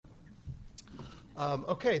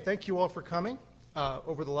Okay, thank you all for coming.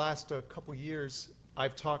 Over the last couple years,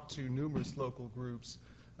 I've talked to numerous local groups,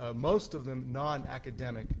 most of them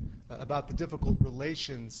non-academic, about the difficult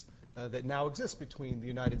relations that now exist between the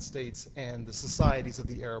United States and the societies of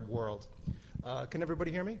the Arab world. Can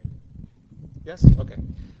everybody hear me? Yes? Okay.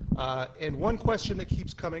 And one question that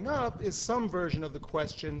keeps coming up is some version of the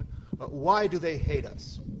question, why do they hate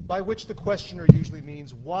us? By which the questioner usually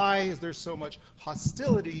means, why is there so much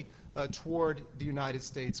hostility toward the United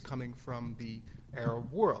States coming from the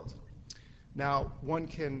Arab world? Now, one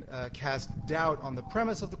can cast doubt on the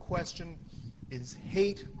premise of the question. Is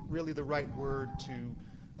hate really the right word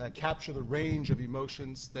to capture the range of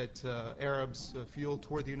emotions that Arabs feel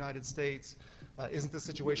toward the United States? Isn't the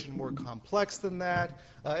situation more complex than that?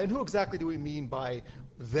 And who exactly do we mean by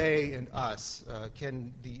they and us?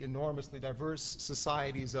 Can the enormously diverse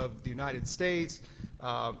societies of the United States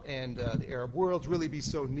and the Arab world really be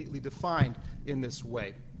so neatly defined in this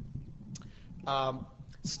way?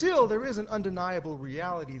 Still, there is an undeniable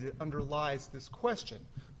reality that underlies this question,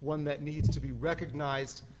 one that needs to be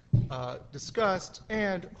recognized, discussed,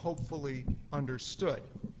 and hopefully understood.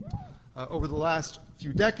 Over the last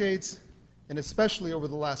few decades, and especially over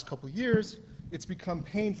the last couple years, it's become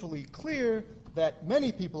painfully clear that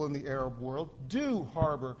many people in the Arab world do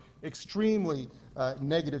harbor extremely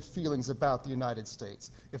negative feelings about the United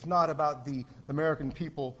States. If not about the American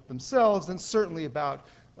people themselves, then certainly about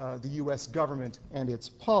the U.S. government and its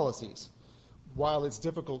policies. While it's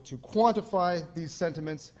difficult to quantify these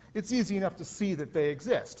sentiments, it's easy enough to see that they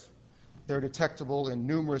exist. They're detectable in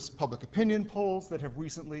numerous public opinion polls that have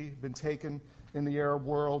recently been taken in the Arab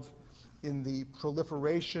world, in the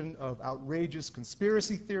proliferation of outrageous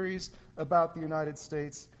conspiracy theories about the United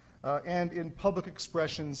States, and in public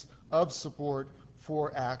expressions of support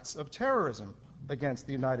for acts of terrorism against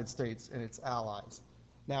the United States and its allies.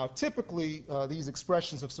 Now, typically, these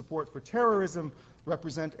expressions of support for terrorism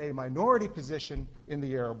represent a minority position in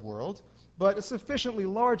the Arab world, but a sufficiently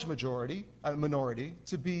large minority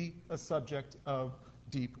to be a subject of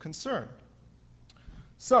deep concern.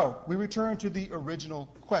 So, we return to the original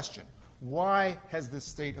question. Why has this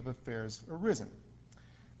state of affairs arisen?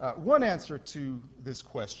 One answer to this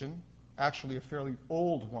question, actually a fairly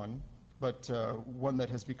old one, but one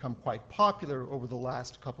that has become quite popular over the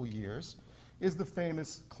last couple years, is the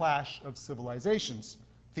famous clash of civilizations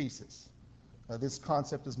thesis. This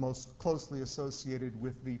concept is most closely associated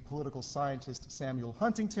with the political scientist Samuel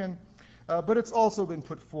Huntington, but it's also been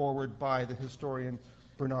put forward by the historian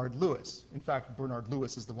Bernard Lewis. In fact, Bernard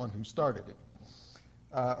Lewis is the one who started it.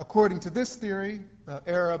 According to this theory,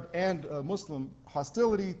 Arab and Muslim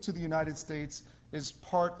hostility to the United States is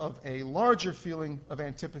part of a larger feeling of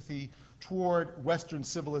antipathy toward Western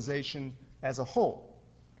civilization as a whole.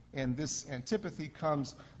 And this antipathy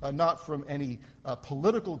comes not from any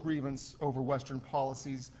political grievance over Western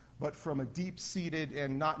policies, but from a deep-seated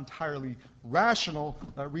and not entirely rational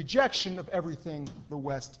rejection of everything the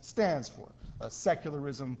West stands for.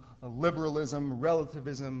 Secularism, liberalism,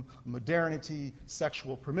 relativism, modernity,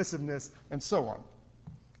 sexual permissiveness, and so on.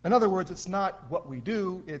 In other words, it's not what we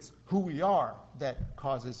do, it's who we are that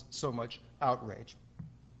causes so much outrage.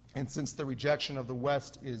 And since the rejection of the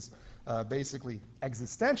West is basically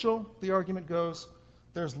existential, the argument goes,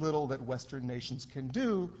 there's little that Western nations can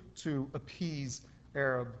do to appease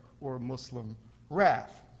Arab or Muslim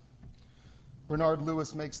wrath. Bernard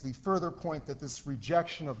Lewis makes the further point that this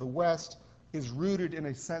rejection of the West is rooted in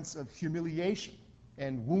a sense of humiliation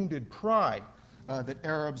and wounded pride that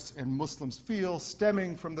Arabs and Muslims feel,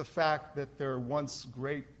 stemming from the fact that their once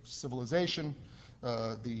great civilization,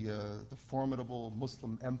 the formidable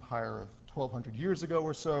Muslim empire of 1,200 years ago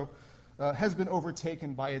or so, has been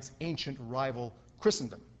overtaken by its ancient rival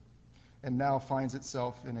Christendom, and now finds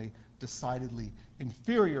itself in a decidedly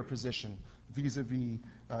inferior position vis-a-vis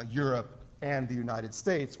Europe and the United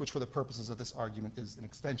States, which for the purposes of this argument is an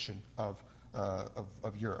extension of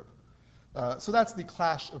Europe. So that's the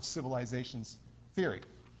clash of civilizations theory.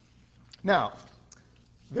 Now,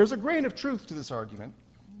 there's a grain of truth to this argument,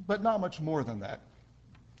 but not much more than that.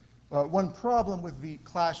 One problem with the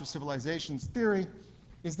clash of civilizations theory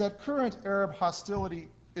is that current Arab hostility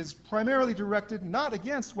is primarily directed not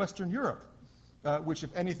against Western Europe, which,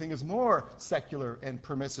 if anything, is more secular and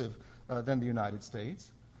permissive than the United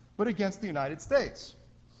States, but against the United States.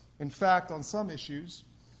 In fact, on some issues,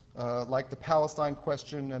 like the Palestine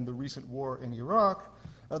question and the recent war in Iraq,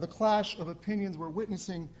 the clash of opinions we're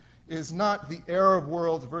witnessing is not the Arab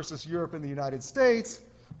world versus Europe and the United States,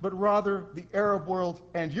 but rather the Arab world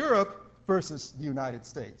and Europe versus the United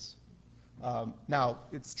States. Now,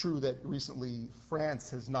 it's true that recently France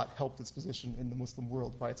has not helped its position in the Muslim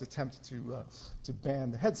world by its attempt to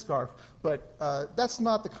ban the headscarf, but that's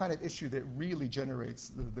not the kind of issue that really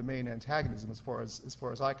generates the main antagonism as far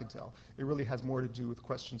as I can tell. It really has more to do with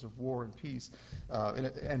questions of war and peace,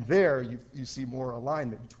 and there you see more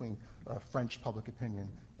alignment between French public opinion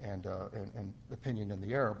and opinion in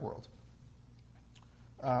the Arab world.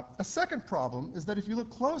 A second problem is that if you look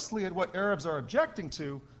closely at what Arabs are objecting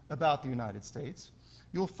to about the United States,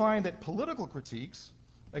 you'll find that political critiques,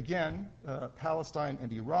 again, Palestine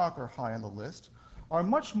and Iraq are high on the list, are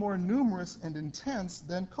much more numerous and intense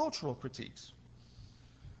than cultural critiques.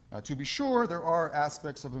 To be sure, there are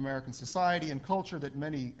aspects of American society and culture that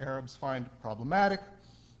many Arabs find problematic.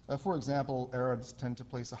 For example, Arabs tend to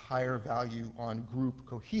place a higher value on group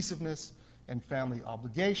cohesiveness and family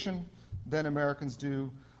obligation than Americans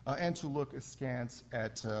do, and to look askance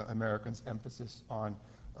at Americans' emphasis on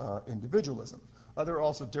individualism. There are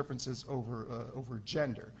also differences over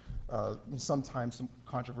gender. Sometimes some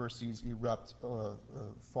controversies erupt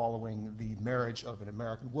following the marriage of an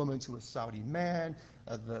American woman to a Saudi man.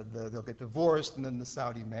 They'll get divorced, and then the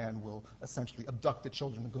Saudi man will essentially abduct the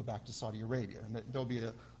children and go back to Saudi Arabia. And there'll be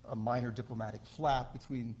a minor diplomatic flap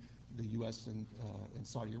between the U.S. and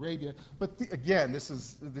Saudi Arabia. But again,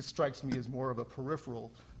 this strikes me as more of a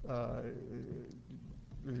peripheral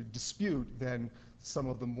dispute than some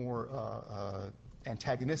of the more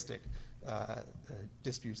antagonistic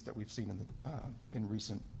disputes that we've seen in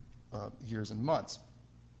recent years and months.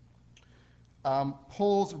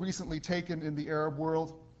 Polls recently taken in the Arab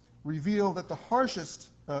world reveal that the harshest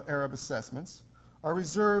Arab assessments are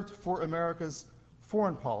reserved for America's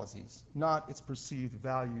foreign policies, not its perceived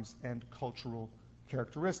values and cultural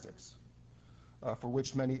characteristics, for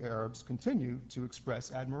which many Arabs continue to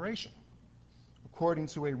express admiration. According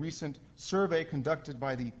to a recent survey conducted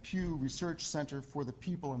by the Pew Research Center for the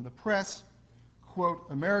People and the Press, quote,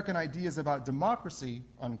 American ideas about democracy,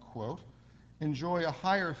 unquote, enjoy a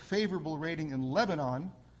higher favorable rating in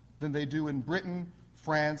Lebanon than they do in Britain,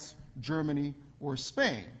 France, Germany, or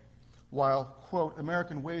Spain, while, quote,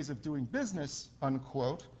 American ways of doing business,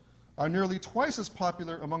 unquote, are nearly twice as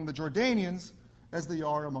popular among the Jordanians as they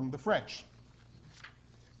are among the French.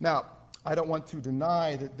 Now, I don't want to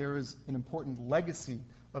deny that there is an important legacy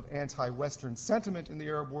of anti-Western sentiment in the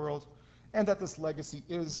Arab world, and that this legacy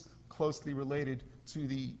is closely related to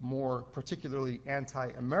the more particularly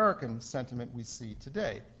anti-American sentiment we see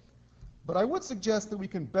today. But I would suggest that we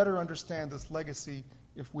can better understand this legacy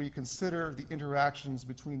if we consider the interactions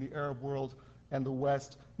between the Arab world and the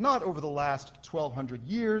West, not over the last 1,200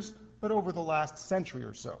 years, but over the last century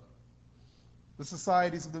or so. The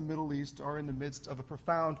societies of the Middle East are in the midst of a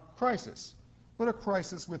profound crisis, but a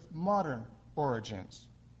crisis with modern origins.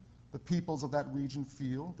 The peoples of that region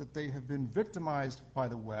feel that they have been victimized by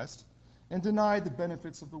the West and denied the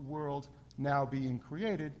benefits of the world now being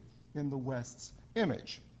created in the West's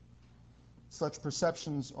image. Such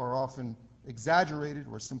perceptions are often exaggerated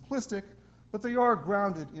or simplistic, but they are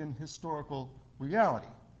grounded in historical reality.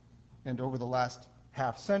 And over the last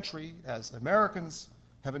half century, as Americans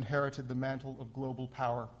have inherited the mantle of global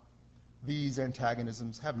power, these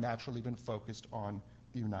antagonisms have naturally been focused on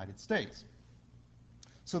the United States.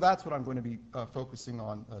 So that's what I'm going to be focusing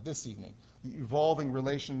on this evening, the evolving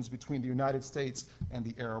relations between the United States and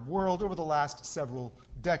the Arab world over the last several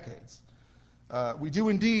decades. We do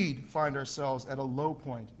indeed find ourselves at a low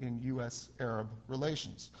point in U.S.-Arab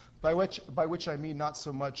relations, by which I mean not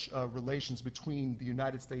so much relations between the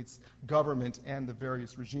United States government and the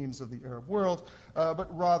various regimes of the Arab world,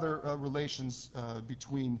 but rather relations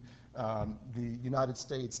between the United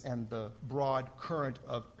States and the broad current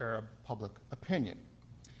of Arab public opinion.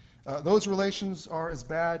 Those relations are as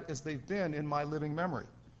bad as they've been in my living memory.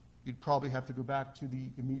 You'd probably have to go back to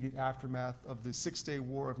the immediate aftermath of the Six-Day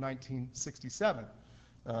War of 1967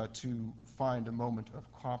 to find a moment of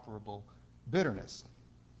comparable bitterness.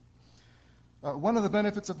 One of the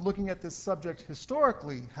benefits of looking at this subject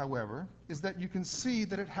historically, however, is that you can see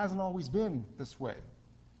that it hasn't always been this way.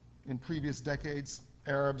 In previous decades,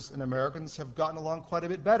 Arabs and Americans have gotten along quite a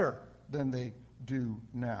bit better than they do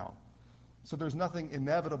now. So there's nothing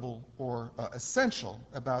inevitable or essential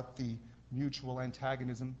about the mutual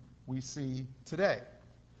antagonism we see today.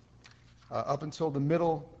 Up until the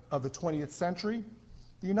middle of the 20th century,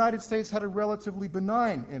 the United States had a relatively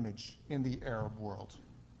benign image in the Arab world.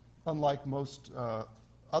 Unlike most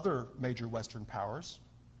other major Western powers,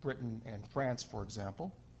 Britain and France, for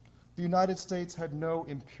example, the United States had no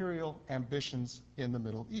imperial ambitions in the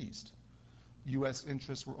Middle East. U.S.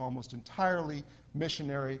 interests were almost entirely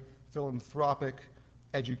missionary, philanthropic,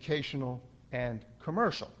 educational, and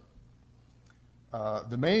commercial.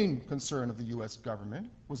 The main concern of the U.S. government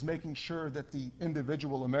was making sure that the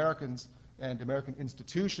individual Americans and American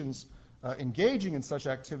institutions engaging in such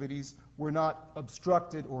activities were not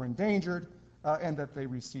obstructed or endangered, and that they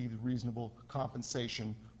received reasonable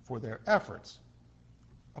compensation for their efforts.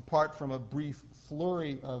 Apart from a brief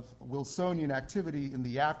flurry of Wilsonian activity in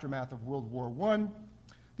the aftermath of World War I,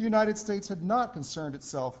 the United States had not concerned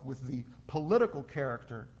itself with the political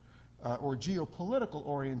character or geopolitical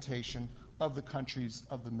orientation of the countries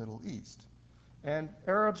of the Middle East. And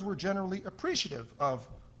Arabs were generally appreciative of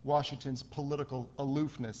Washington's political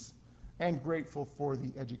aloofness and grateful for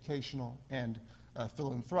the educational and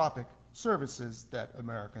philanthropic services that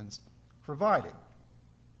Americans provided.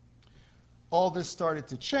 All this started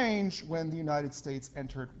to change when the United States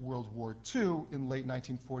entered World War II in late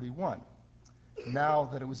 1941. Now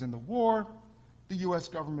that it was in the war, the U.S.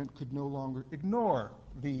 government could no longer ignore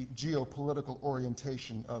the geopolitical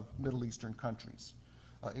orientation of Middle Eastern countries.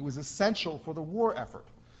 It was essential for the war effort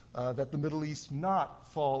that the Middle East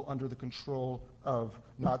not fall under the control of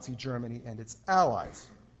Nazi Germany and its allies.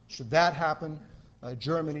 Should that happen,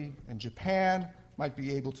 Germany and Japan might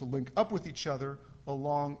be able to link up with each other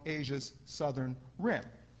along Asia's southern rim,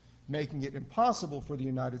 making it impossible for the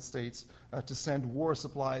United States to send war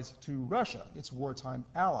supplies to Russia, its wartime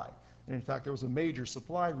ally. And in fact, there was a major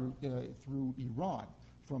supply route through Iran,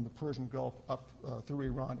 from the Persian Gulf up through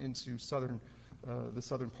Iran into the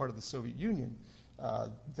southern part of the Soviet Union,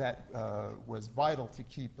 that was vital to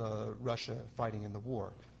keep Russia fighting in the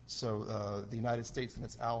war. So the United States and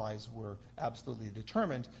its allies were absolutely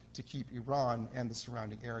determined to keep Iran and the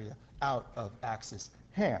surrounding area out of Axis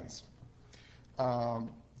hands.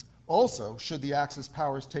 Also, should the Axis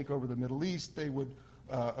powers take over the Middle East, they would,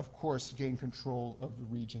 of course, gain control of the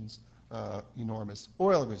region's enormous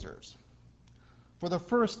oil reserves. For the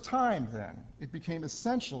first time, then, it became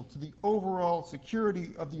essential to the overall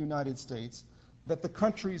security of the United States that the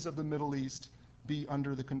countries of the Middle East be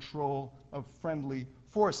under the control of friendly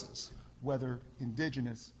forces, whether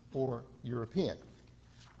indigenous or European.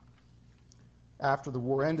 After the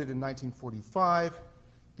war ended in 1945,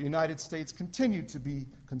 the United States continued to be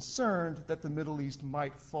concerned that the Middle East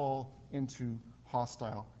might fall into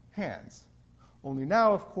hostile hands. Only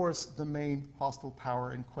now, of course, the main hostile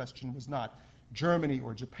power in question was not Germany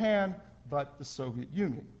or Japan, but the Soviet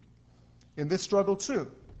Union. In this struggle, too,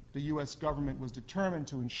 the U.S. government was determined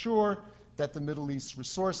to ensure that the Middle East's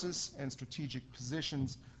resources and strategic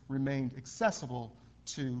positions remained accessible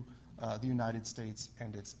to the United States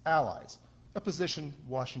and its allies, a position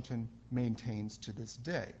Washington maintains to this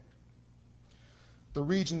day. The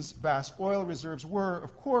region's vast oil reserves were,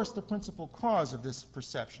 of course, the principal cause of this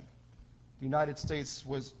perception. The United States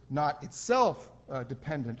was not itself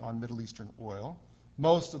dependent on Middle Eastern oil.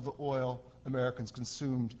 Most of the oil Americans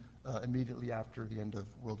consumed immediately after the end of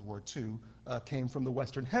World War II came from the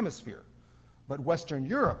Western Hemisphere. But Western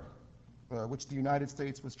Europe, which the United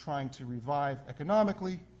States was trying to revive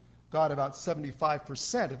economically, got about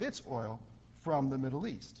 75% of its oil from the Middle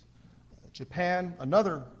East. Japan,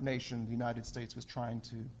 another nation the United States was trying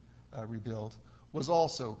to rebuild, was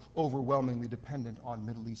also overwhelmingly dependent on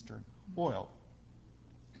Middle Eastern oil.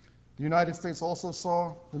 The United States also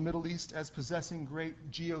saw the Middle East as possessing great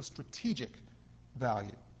geostrategic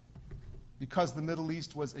value. Because the Middle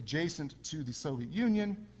East was adjacent to the Soviet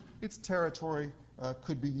Union, its territory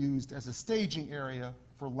could be used as a staging area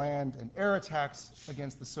for land and air attacks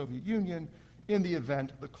against the Soviet Union in the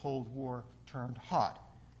event the Cold War turned hot.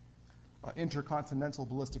 Intercontinental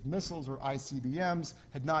ballistic missiles, or ICBMs,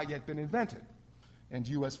 had not yet been invented, and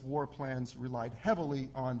U.S. war plans relied heavily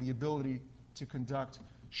on the ability to conduct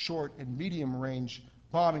short and medium-range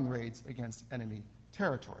bombing raids against enemy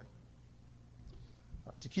territory.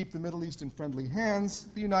 To keep the Middle East in friendly hands,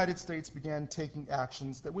 the United States began taking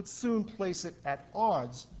actions that would soon place it at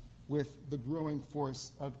odds with the growing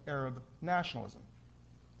force of Arab nationalism.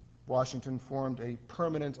 Washington formed a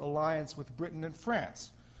permanent alliance with Britain and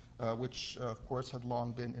France, which, of course, had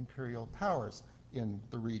long been imperial powers in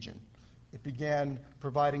the region. It began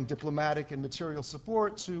providing diplomatic and material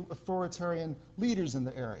support to authoritarian leaders in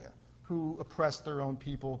the area who oppressed their own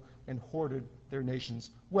people and hoarded their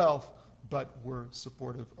nation's wealth, but were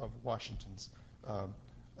supportive of Washington's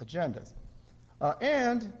agendas.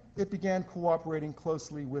 And it began cooperating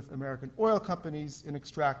closely with American oil companies in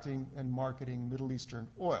extracting and marketing Middle Eastern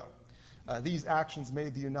oil. These actions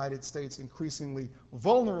made the United States increasingly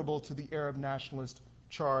vulnerable to the Arab nationalist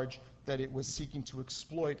charge that it was seeking to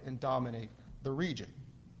exploit and dominate the region.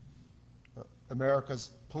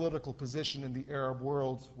 America's political position in the Arab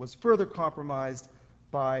world was further compromised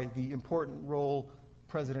by the important role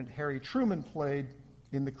President Harry Truman played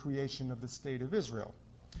in the creation of the State of Israel.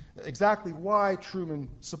 Exactly why Truman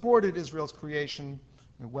supported Israel's creation,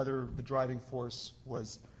 and whether the driving force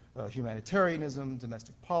was humanitarianism,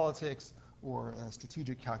 domestic politics, or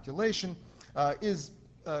strategic calculation, is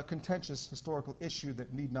a contentious historical issue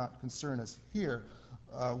that need not concern us here.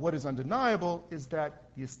 What is undeniable is that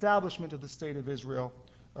the establishment of the State of Israel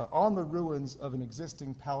on the ruins of an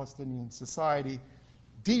existing Palestinian society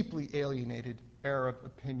deeply alienated Arab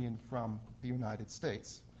opinion from the United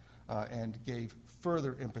States and gave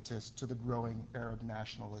further impetus to the growing Arab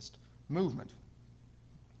nationalist movement.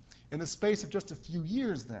 In the space of just a few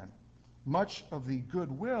years then, much of the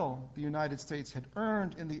goodwill the United States had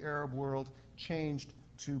earned in the Arab world changed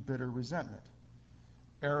to bitter resentment.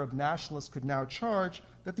 Arab nationalists could now charge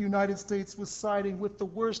that the United States was siding with the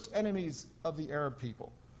worst enemies of the Arab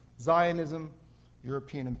people: Zionism,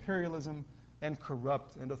 European imperialism, and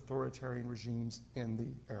corrupt and authoritarian regimes in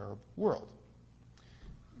the Arab world.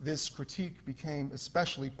 This critique became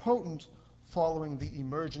especially potent following the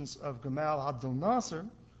emergence of Gamal Abdel Nasser,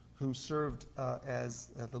 who served as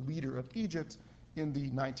the leader of Egypt in the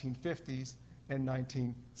 1950s and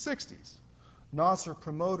 1960s. Nasser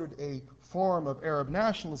promoted a form of Arab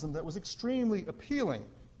nationalism that was extremely appealing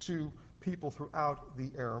to people throughout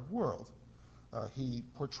the Arab world. He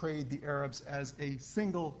portrayed the Arabs as a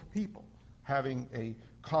single people, having a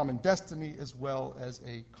common destiny as well as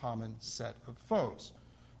a common set of foes.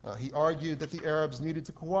 He argued that the Arabs needed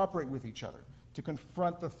to cooperate with each other to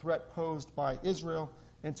confront the threat posed by Israel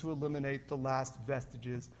and to eliminate the last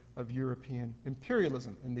vestiges of European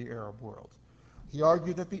imperialism in the Arab world. He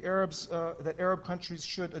argued that that Arab countries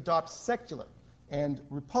should adopt secular and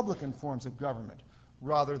republican forms of government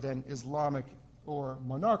rather than Islamic or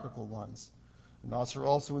monarchical ones. Nasser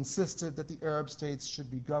also insisted that the Arab states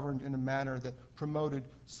should be governed in a manner that promoted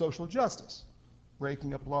social justice,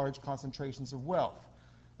 breaking up large concentrations of wealth,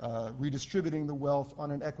 redistributing the wealth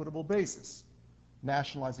on an equitable basis,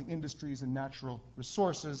 nationalizing industries and natural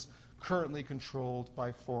resources currently controlled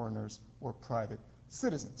by foreigners or private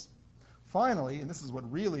citizens. Finally, and this is what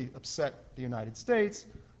really upset the United States,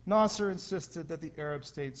 Nasser insisted that the Arab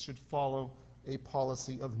states should follow a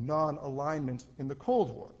policy of non-alignment in the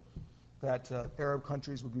Cold War, that Arab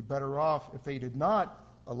countries would be better off if they did not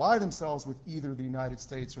ally themselves with either the United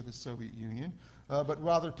States or the Soviet Union, but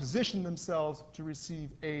rather position themselves to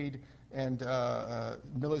receive aid and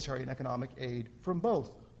military and economic aid from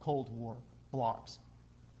both Cold War blocs.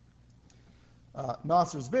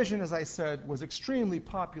 Nasser's vision, as I said, was extremely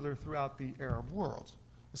popular throughout the Arab world,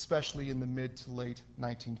 especially in the mid to late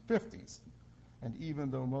 1950s. And even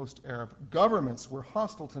though most Arab governments were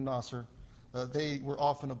hostile to Nasser, they were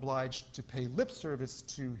often obliged to pay lip service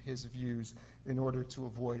to his views in order to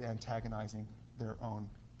avoid antagonizing their own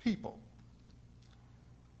people.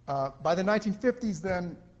 By the 1950s,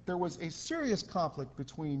 then, there was a serious conflict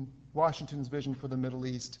between Washington's vision for the Middle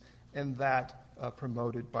East and that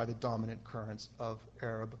promoted by the dominant currents of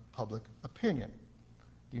Arab public opinion.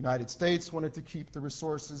 The United States wanted to keep the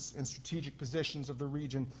resources and strategic positions of the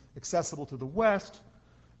region accessible to the West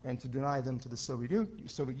and to deny them to the Soviet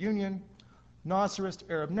Union. Nasserist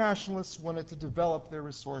Arab nationalists wanted to develop their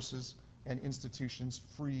resources and institutions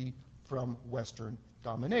free from Western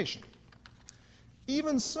domination.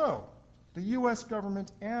 Even so, the U.S.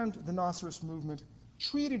 government and the Nasserist movement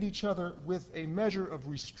treated each other with a measure of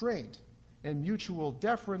restraint and mutual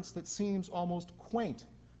deference that seems almost quaint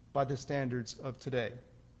by the standards of today.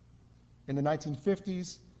 In the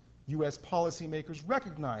 1950s, U.S. policymakers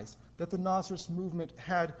recognized that the Nasserist movement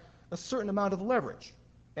had a certain amount of leverage,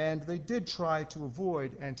 and they did try to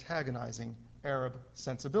avoid antagonizing Arab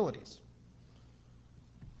sensibilities.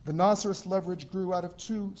 The Nasserist leverage grew out of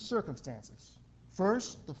two circumstances.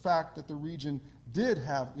 First, the fact that the region did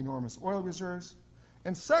have enormous oil reserves,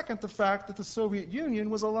 and second, the fact that the Soviet Union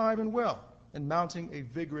was alive and well and mounting a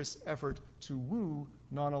vigorous effort to woo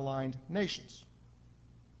non-aligned nations.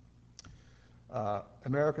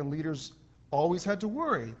 American leaders always had to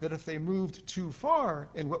worry that if they moved too far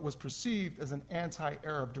in what was perceived as an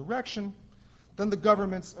anti-Arab direction, then the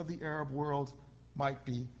governments of the Arab world might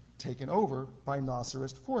be taken over by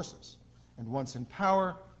Nasserist forces. And once in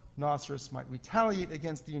power, Nasserists might retaliate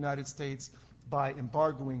against the United States by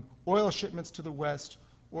embargoing oil shipments to the West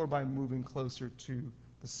or by moving closer to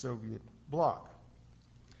the Soviet bloc.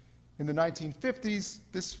 In the 1950s,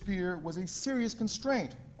 this fear was a serious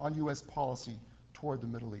constraint on U.S. policy toward the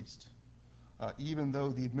Middle East. Even though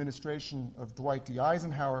the administration of Dwight D.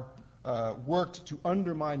 Eisenhower worked to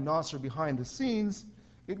undermine Nasser behind the scenes,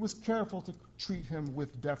 it was careful to treat him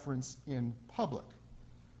with deference in public.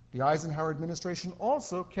 The Eisenhower administration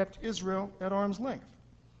also kept Israel at arm's length.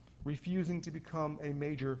 refusing to become a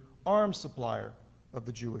major arms supplier of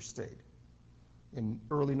the Jewish state. In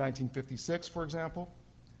early 1956, for example,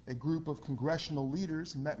 a group of congressional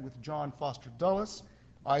leaders met with John Foster Dulles,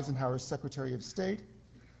 Eisenhower's Secretary of State,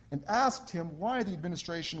 and asked him why the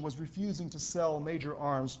administration was refusing to sell major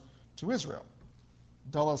arms to Israel.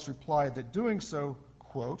 Dulles replied that doing so,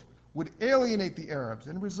 quote, would alienate the Arabs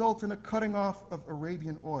and result in a cutting off of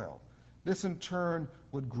Arabian oil. This in turn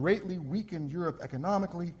would greatly weaken Europe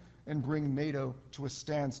economically and bring NATO to a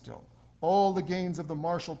standstill. All the gains of the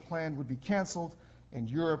Marshall Plan would be canceled, and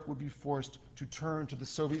Europe would be forced to turn to the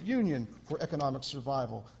Soviet Union for economic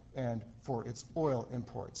survival and for its oil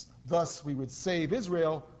imports. Thus, we would save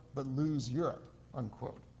Israel, but lose Europe,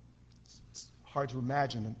 unquote. It's hard to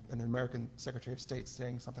imagine an American Secretary of State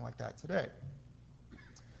saying something like that today.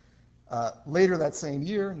 Later that same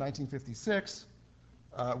year, 1956,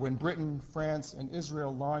 when Britain, France, and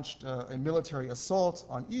Israel launched a military assault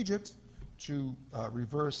on Egypt to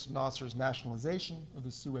reverse Nasser's nationalization of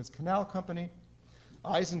the Suez Canal Company,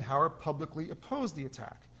 Eisenhower publicly opposed the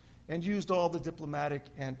attack and used all the diplomatic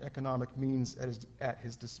and economic means at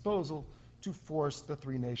his disposal to force the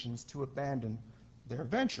three nations to abandon their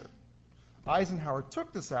venture. Eisenhower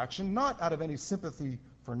took this action not out of any sympathy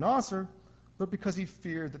for Nasser, but because he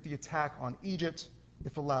feared that the attack on Egypt,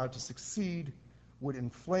 if allowed to succeed, would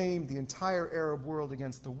inflame the entire Arab world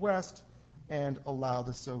against the West and allow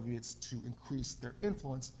the Soviets to increase their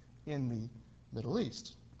influence in the Middle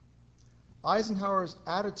East. Eisenhower's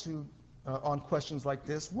attitude on questions like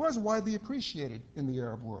this was widely appreciated in the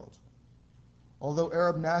Arab world. Although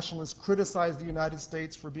Arab nationalists criticized the United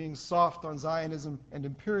States for being soft on Zionism and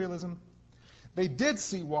imperialism, they did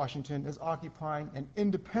see Washington as occupying an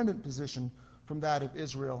independent position from that of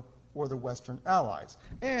Israel or the Western allies,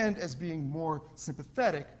 and as being more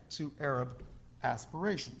sympathetic to Arab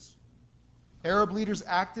aspirations. Arab leaders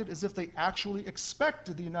acted as if they actually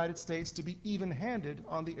expected the United States to be even-handed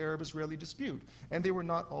on the Arab-Israeli dispute, and they were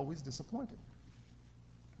not always disappointed.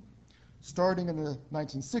 Starting in the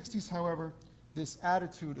 1960s, however, this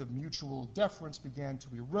attitude of mutual deference began to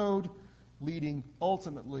erode, leading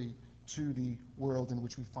ultimately to the world in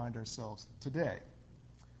which we find ourselves today.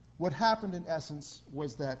 What happened, in essence,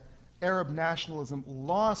 was that Arab nationalism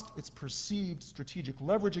lost its perceived strategic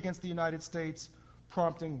leverage against the United States,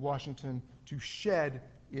 prompting Washington to shed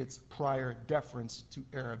its prior deference to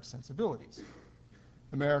Arab sensibilities.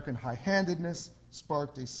 American high-handedness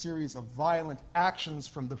sparked a series of violent actions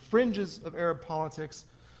from the fringes of Arab politics,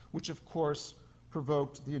 which of course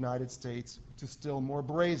provoked the United States to still more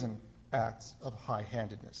brazen acts of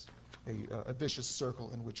high-handedness, a vicious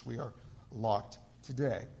circle in which we are locked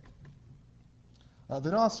today. The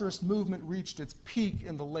Nasserist movement reached its peak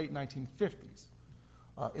in the late 1950s.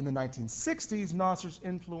 In the 1960s, Nasser's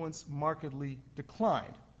influence markedly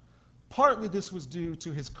declined. Partly this was due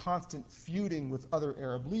to his constant feuding with other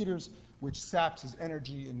Arab leaders, which sapped his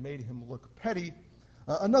energy and made him look petty.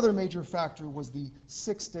 Another major factor was the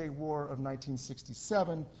Six-Day War of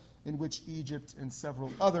 1967, in which Egypt and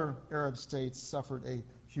several other Arab states suffered a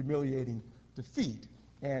humiliating defeat,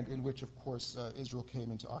 and in which, of course, Israel came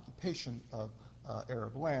into occupation of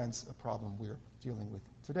Arab lands, a problem we're dealing with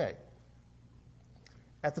today.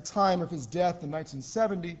 At the time of his death in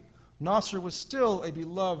 1970, Nasser was still a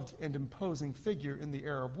beloved and imposing figure in the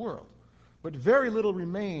Arab world, but very little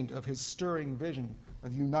remained of his stirring vision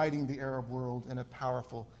of uniting the Arab world in a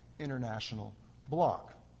powerful international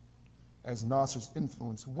bloc. As Nasser's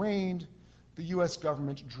influence waned, the US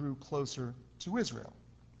government drew closer to Israel.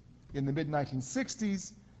 In the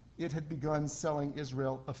mid-1960s, it had begun selling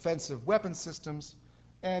Israel offensive weapon systems,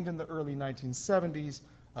 and in the early 1970s,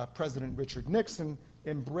 President Richard Nixon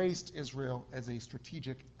embraced Israel as a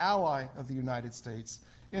strategic ally of the United States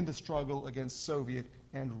in the struggle against Soviet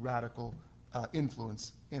and radical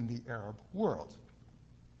influence in the Arab world.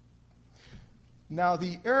 Now,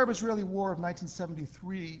 the Arab-Israeli War of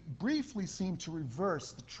 1973 briefly seemed to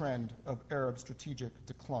reverse the trend of Arab strategic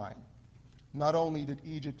decline. Not only did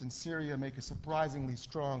Egypt and Syria make a surprisingly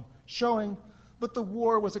strong showing, but the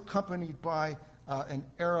war was accompanied by an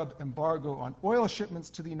Arab embargo on oil shipments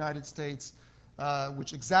to the United States,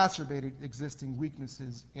 which exacerbated existing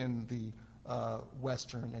weaknesses in the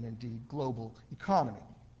Western and indeed global economy.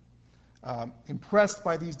 Impressed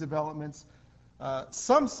by these developments,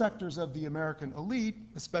 some sectors of the American elite,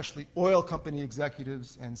 especially oil company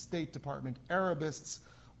executives and State Department Arabists,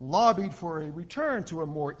 lobbied for a return to a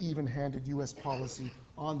more even-handed U.S. policy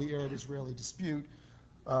on the Arab-Israeli dispute,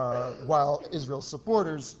 while Israel's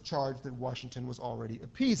supporters charged that Washington was already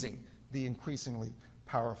appeasing the increasingly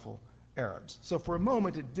powerful Arabs. So for a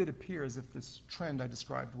moment, it did appear as if this trend I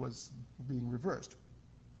described was being reversed.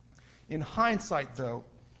 In hindsight, though,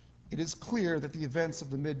 it is clear that the events of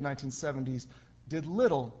the mid-1970s did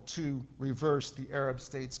little to reverse the Arab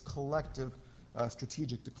states' collective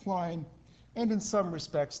strategic decline, and in some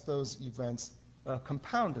respects, those events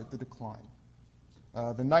compounded the decline.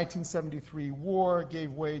 The 1973 war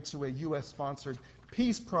gave way to a U.S.-sponsored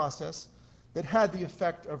peace process that had the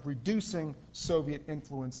effect of reducing Soviet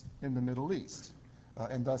influence in the Middle East,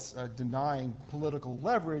 and thus denying political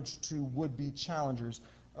leverage to would-be challengers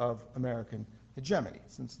of American hegemony,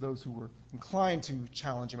 since those who were inclined to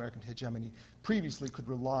challenge American hegemony previously could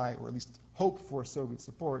rely, or at least hope for, Soviet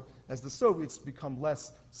support. As the Soviets become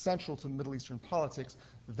less central to Middle Eastern politics,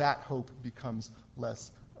 that hope becomes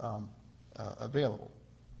less available.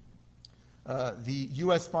 The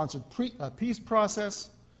U.S.-sponsored peace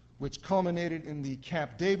process, which culminated in the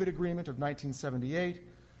Camp David Agreement of 1978,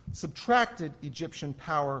 subtracted Egyptian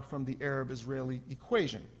power from the Arab-Israeli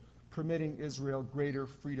equation, permitting Israel greater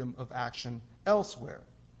freedom of action elsewhere.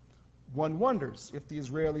 One wonders if the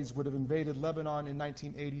Israelis would have invaded Lebanon in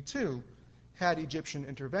 1982 had Egyptian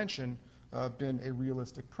intervention been a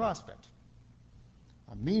realistic prospect.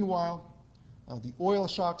 Meanwhile, the oil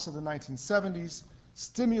shocks of the 1970s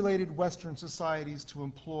stimulated Western societies to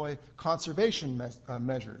employ conservation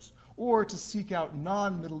measures or to seek out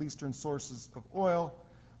non-Middle Eastern sources of oil,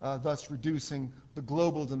 thus reducing the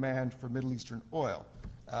global demand for Middle Eastern oil.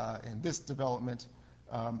 And this development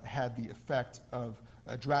had the effect of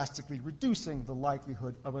drastically reducing the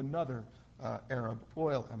likelihood of another Arab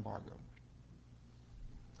oil embargo.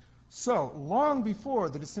 So, long before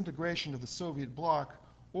the disintegration of the Soviet bloc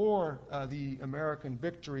or the American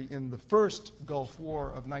victory in the first Gulf War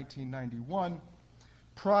of 1991,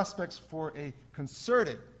 prospects for a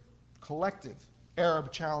concerted, collective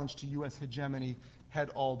Arab challenge to U.S. hegemony had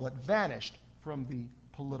all but vanished from the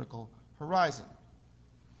political horizon.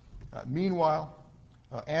 Meanwhile,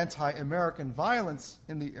 anti-American violence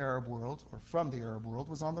in the Arab world, or from the Arab world,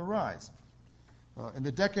 was on the rise. In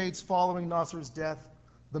the decades following Nasser's death,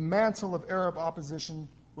 the mantle of Arab opposition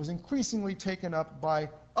was increasingly taken up by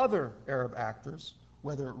other Arab actors,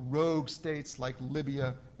 whether rogue states like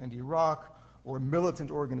Libya and Iraq, or militant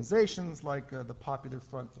organizations like the Popular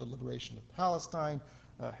Front for the Liberation of Palestine,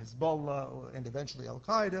 Hezbollah, and eventually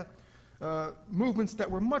Al-Qaeda, movements that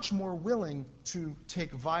were much more willing to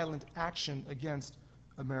take violent action against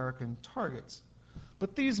American targets.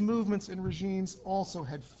 But these movements and regimes also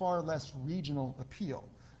had far less regional appeal.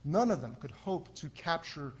 None of them could hope to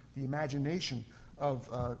capture the imagination of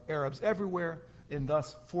Arabs everywhere and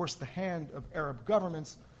thus force the hand of Arab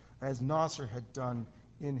governments as Nasser had done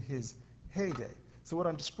in his heyday. So what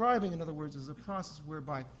I'm describing, in other words, is a process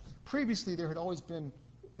whereby previously there had always been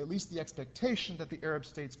at least the expectation that the Arab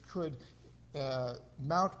states could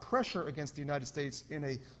mount pressure against the United States in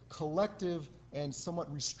a collective and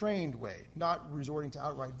somewhat restrained way, not resorting to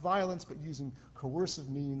outright violence, but using coercive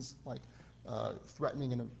means like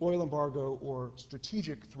threatening an oil embargo or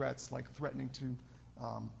strategic threats like threatening to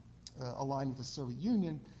align with the Soviet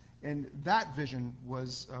Union. And that vision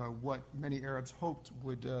was what many Arabs hoped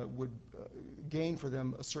would gain for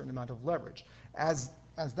them a certain amount of leverage. As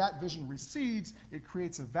that vision recedes, it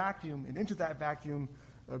creates a vacuum, and into that vacuum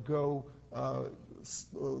go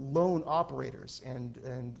lone operators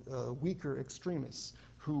and weaker extremists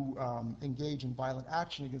who engage in violent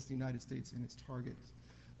action against the United States and its targets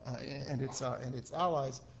and its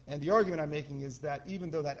allies. And the argument I'm making is that even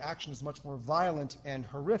though that action is much more violent and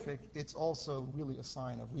horrific, it's also really a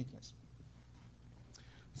sign of weakness.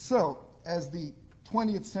 So, as the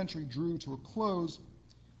 20th century drew to a close,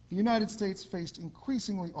 the United States faced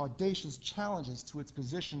increasingly audacious challenges to its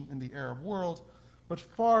position in the Arab world, but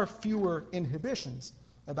far fewer inhibitions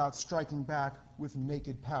about striking back with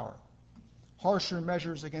naked power. Harsher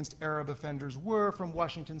measures against Arab offenders were, from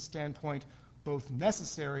Washington's standpoint, both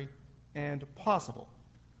necessary and possible.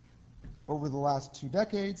 Over the last 2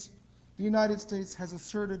 decades, the United States has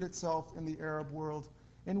asserted itself in the Arab world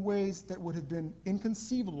in ways that would have been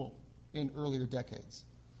inconceivable in earlier decades,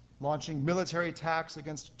 launching military attacks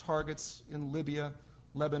against targets in Libya,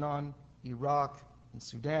 Lebanon, Iraq, and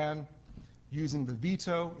Sudan, using the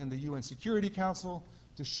veto in the UN Security Council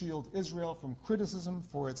to shield Israel from criticism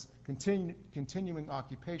for its continuing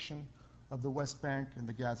occupation of the West Bank and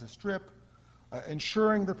the Gaza Strip,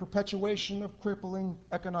 ensuring the perpetuation of crippling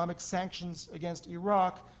economic sanctions against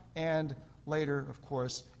Iraq, and later, of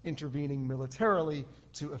course, intervening militarily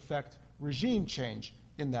to effect regime change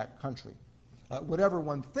in that country. Whatever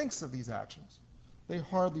one thinks of these actions, they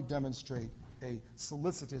hardly demonstrate a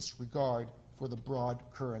solicitous regard for the broad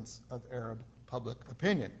currents of Arab public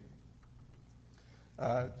opinion.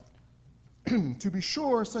 To be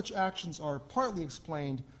sure, such actions are partly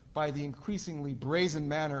explained by the increasingly brazen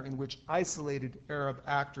manner in which isolated Arab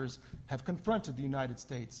actors have confronted the United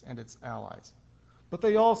States and its allies. But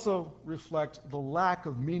they also reflect the lack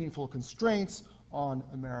of meaningful constraints on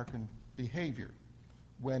American behavior.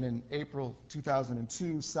 When in April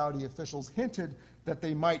 2002, Saudi officials hinted that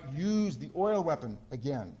they might use the oil weapon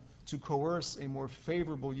again to coerce a more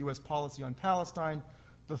favorable U.S. policy on Palestine,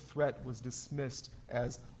 the threat was dismissed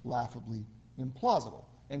as laughably implausible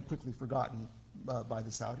and quickly forgotten by the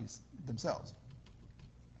Saudis themselves.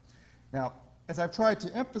 Now, as I've tried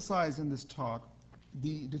to emphasize in this talk,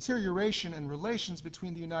 the deterioration in relations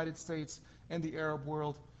between the United States and the Arab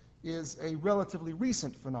world is a relatively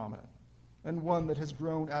recent phenomenon, and one that has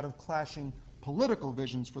grown out of clashing political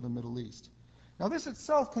visions for the Middle East. Now, this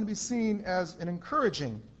itself can be seen as an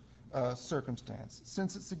encouraging circumstance,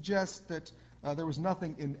 since it suggests that there was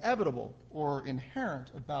nothing inevitable or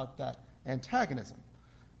inherent about that antagonism.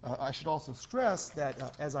 I should also stress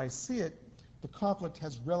that, as I see it, the conflict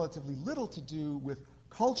has relatively little to do with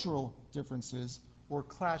cultural differences or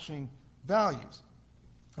clashing values.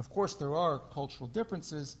 Of course, there are cultural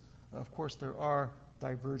differences. Of course, there are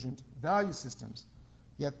divergent value systems.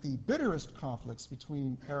 Yet the bitterest conflicts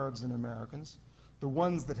between Arabs and Americans, the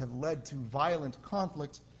ones that have led to violent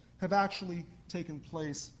conflict, have actually taken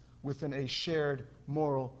place within a shared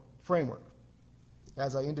moral framework.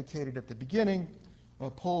 As I indicated at the beginning,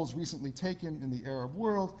 polls recently taken in the Arab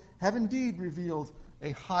world have indeed revealed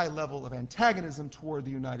a high level of antagonism toward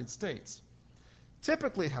the United States.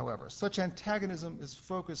 Typically, however, such antagonism is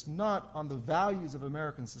focused not on the values of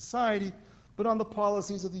American society, but on the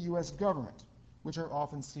policies of the U.S. government, which are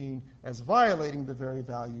often seen as violating the very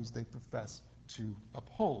values they profess to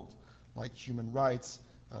uphold, like human rights,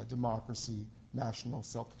 democracy, national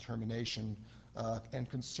self-determination, and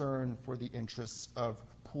concern for the interests of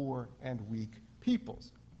poor and weak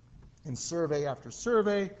peoples. In survey after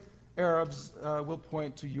survey, Arabs will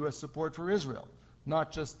point to U.S. support for Israel,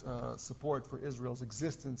 not just support for Israel's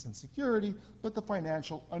existence and security, but the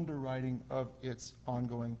financial underwriting of its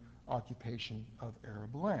ongoing occupation of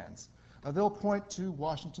Arab lands. They'll point to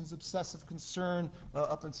Washington's obsessive concern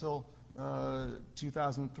up until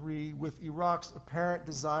 2003 with Iraq's apparent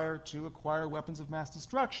desire to acquire weapons of mass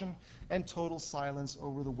destruction and total silence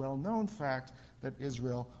over the well-known fact that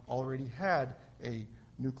Israel already had a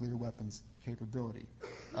nuclear weapons capability.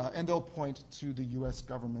 And they'll point to the U.S.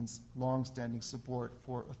 government's long-standing support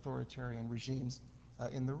for authoritarian regimes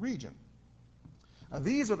in the region.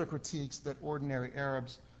 These are the critiques that ordinary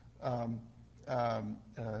Arabs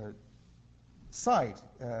cite,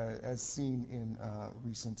 as seen in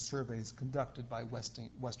recent surveys conducted by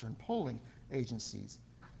Western polling agencies.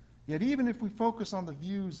 Yet even if we focus on the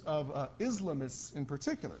views of Islamists in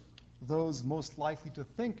particular, those most likely to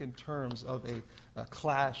think in terms of a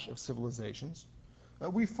clash of civilizations,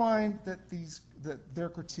 we find that their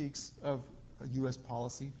critiques of U.S.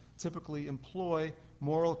 policy typically employ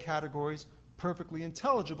moral categories perfectly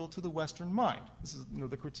intelligible to the Western mind. This is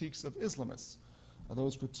the critiques of Islamists.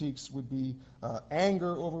 Those critiques would be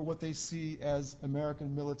anger over what they see as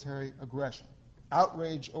American military aggression,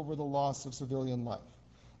 outrage over the loss of civilian life,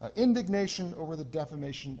 indignation over the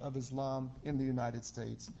defamation of Islam in the United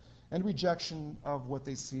States, and rejection of what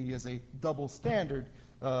they see as a double standard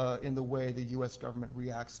in the way the U.S. government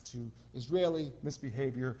reacts to Israeli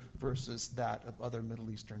misbehavior versus that of other Middle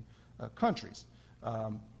Eastern countries.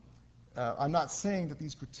 I'm not saying that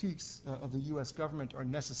these critiques of the U.S. government are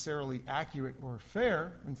necessarily accurate or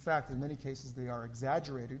fair. In fact, in many cases, they are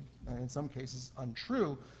exaggerated, and in some cases,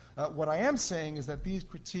 untrue. What I am saying is that these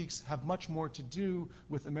critiques have much more to do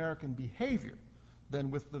with American behavior than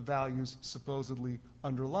with the values supposedly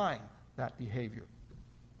underlying that behavior.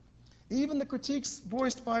 Even the critiques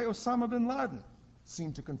voiced by Osama bin Laden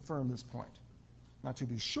seem to confirm this point. Now, to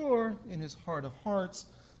be sure, in his heart of hearts,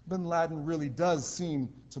 bin Laden really does seem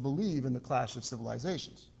to believe in the clash of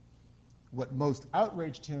civilizations. What most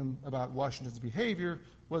outraged him about Washington's behavior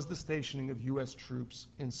was the stationing of U.S. troops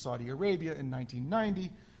in Saudi Arabia in 1990,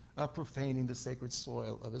 profaning the sacred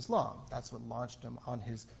soil of Islam. That's what launched him on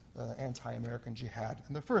his anti-American jihad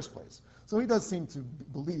in the first place. So he does seem to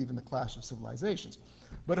believe in the clash of civilizations.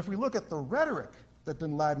 But if we look at the rhetoric that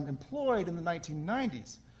bin Laden employed in the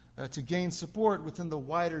 1990s to gain support within the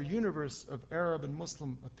wider universe of Arab and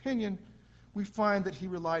Muslim opinion, we find that he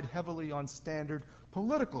relied heavily on standard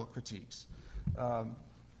political critiques.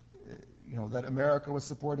 That America was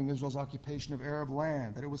supporting Israel's occupation of Arab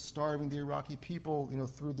land, that it was starving the Iraqi people,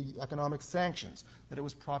 through the economic sanctions, that it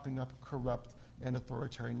was propping up corrupt and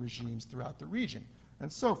authoritarian regimes throughout the region,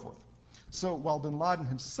 and so forth. So while bin Laden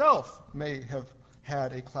himself may have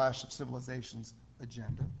had a clash of civilizations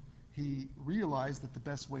agenda, he realized that the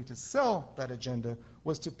best way to sell that agenda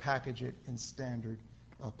was to package it in standard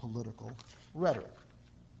political rhetoric.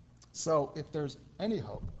 So if there's any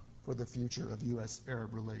hope for the future of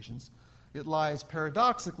U.S.-Arab relations, it lies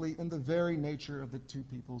paradoxically in the very nature of the two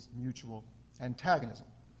peoples' mutual antagonism.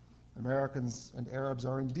 Americans and Arabs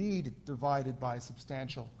are indeed divided by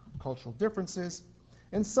substantial cultural differences,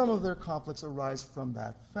 and some of their conflicts arise from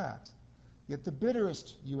that fact. Yet the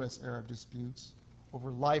bitterest U.S.-Arab disputes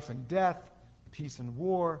over life and death, peace and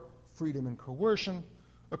war, freedom and coercion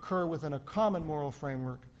occur within a common moral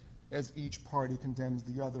framework as each party condemns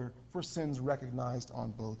the other for sins recognized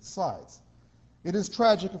on both sides. It is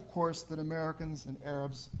tragic, of course, that Americans and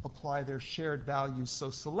Arabs apply their shared values so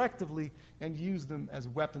selectively and use them as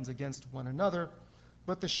weapons against one another,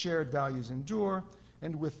 but the shared values endure,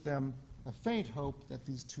 and with them a faint hope that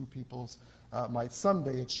these two peoples might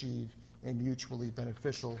someday achieve a mutually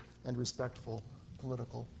beneficial and respectful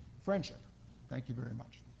political friendship. Thank you very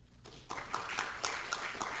much.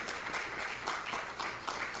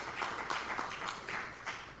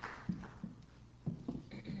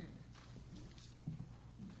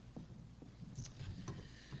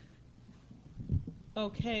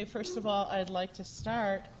 Okay, first of all, I'd like to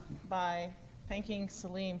start by thanking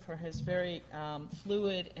Salim for his very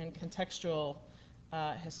fluid and contextual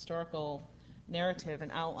historical narrative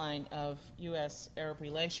and outline of U.S.-Arab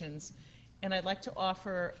relations. And I'd like to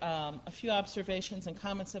offer a few observations and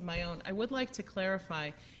comments of my own. I would like to clarify,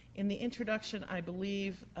 in the introduction, I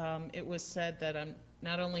believe it was said that I'm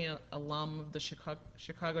not only an alum of the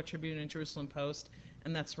Chicago Tribune and Jerusalem Post,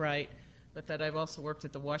 and that's right, but that I've also worked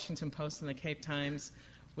at the Washington Post and the Cape Times,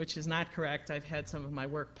 which is not correct. I've had some of my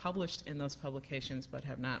work published in those publications, but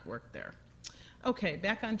have not worked there. Okay,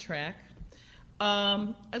 back on track.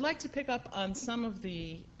 I'd like to pick up on some of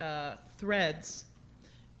the threads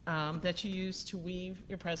that you used to weave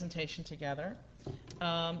your presentation together.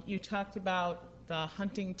 You talked about the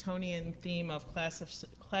Huntingtonian theme of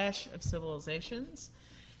Clash of Civilizations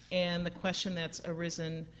and the question that's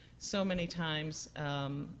arisen so many times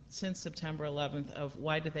since September 11th of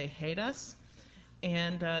why do they hate us?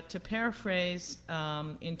 And to paraphrase,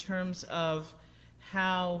 in terms of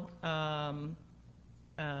how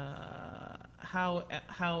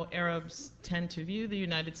Arabs tend to view the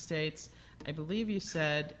United States, I believe you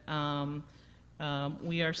said,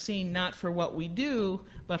 we are seen not for what we do,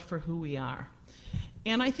 but for who we are.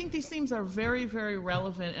 And I think these themes are very, very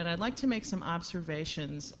relevant, and I'd like to make some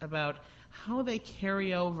observations about how they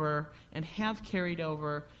carry over and have carried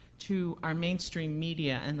over to our mainstream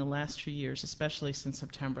media in the last few years, especially since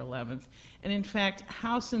September 11th. And in fact,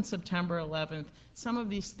 how since September 11th, some of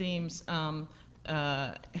these themes have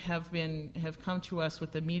come to us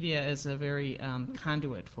with the media as a very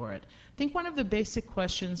conduit for it. I think one of the basic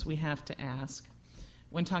questions we have to ask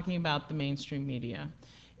when talking about the mainstream media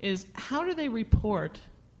is how do they report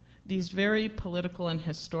these very political and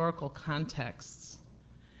historical contexts,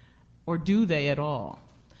 or do they at all,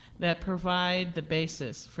 that provide the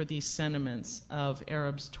basis for these sentiments of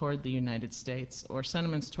Arabs toward the United States, or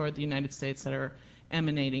sentiments toward the United States that are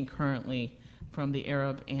emanating currently from the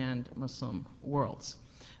Arab and Muslim worlds?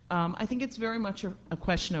 I think it's very much a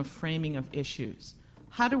question of framing of issues.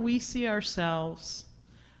 How do we see ourselves?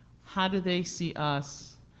 How do they see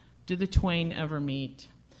us? Do the twain ever meet?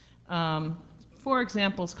 Four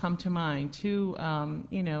examples come to mind, two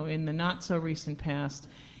in the not so recent past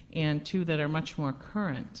and two that are much more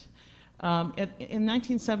current. In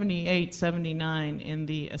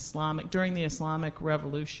 1978-79, during the Islamic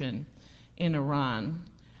Revolution in Iran,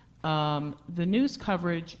 the news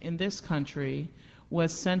coverage in this country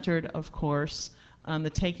was centered, of course, on the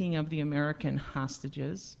taking of the American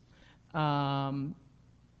hostages. And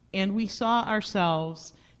we saw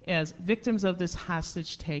ourselves as victims of this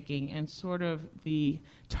hostage taking and sort of the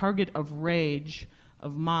target of rage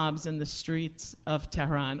of mobs in the streets of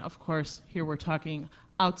Tehran. Of course, here we're talking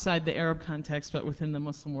outside the Arab context, but within the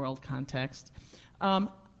Muslim world context.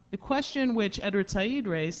 The question which Edward Said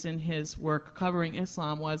raised in his work covering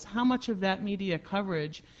Islam was how much of that media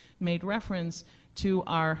coverage made reference to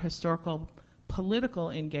our historical political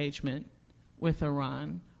engagement with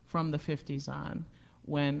Iran from the 50s on,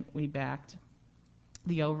 when we backed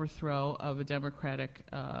the overthrow of a democratic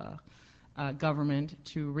government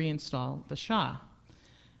to reinstall the Shah.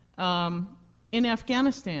 In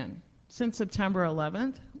Afghanistan, since September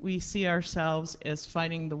 11th, we see ourselves as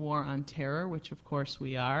fighting the war on terror, which of course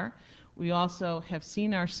we are. We also have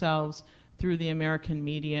seen ourselves through the American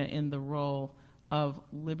media in the role of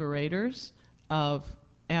liberators of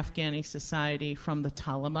Afghani society from the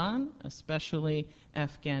Taliban, especially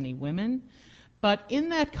Afghani women. But in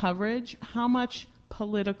that coverage, how much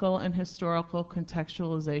political and historical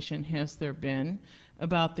contextualization has there been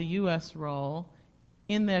about the U.S. role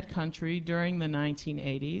in that country during the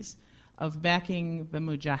 1980s of backing the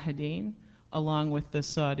Mujahideen, along with the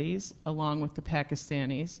Saudis, along with the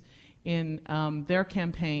Pakistanis, in their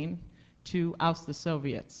campaign to oust the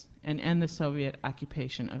Soviets and end the Soviet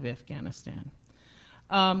occupation of Afghanistan.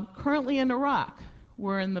 Currently in Iraq,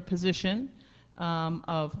 we're in the position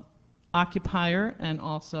of occupier and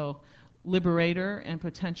also liberator and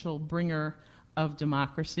potential bringer of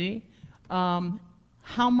democracy.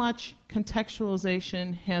 How much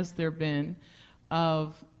contextualization has there been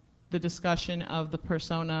of the discussion of the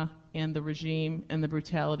persona and the regime and the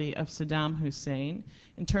brutality of Saddam Hussein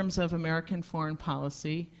in terms of American foreign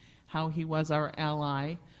policy, how he was our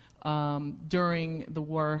ally during the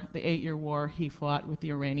war, the 8-year war he fought with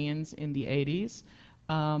the Iranians in the 80s,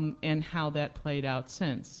 and how that played out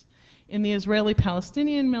since. In the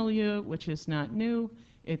Israeli-Palestinian milieu, which is not new,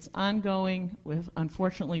 it's ongoing with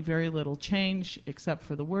unfortunately very little change except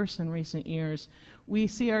for the worse in recent years. We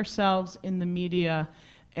see ourselves in the media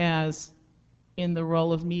as in the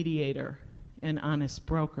role of mediator and honest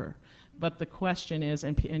broker. But the question is,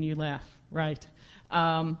 and you laugh, right?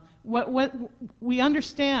 What we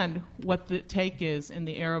understand what the take is in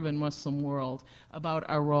the Arab and Muslim world about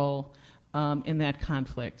our role in that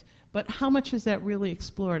conflict. But how much is that really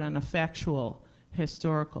explored on a factual,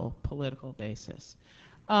 historical, political basis?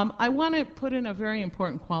 I want to put in a very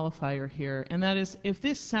important qualifier here, and that is, if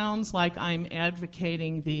this sounds like I'm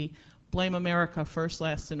advocating the Blame America First,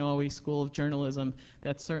 Last, and Always School of Journalism,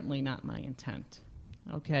 that's certainly not my intent.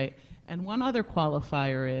 Okay? And one other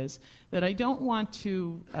qualifier is that I don't want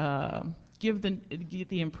to give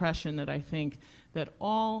the impression that I think that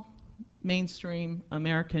all mainstream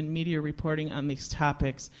American media reporting on these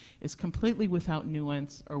topics is completely without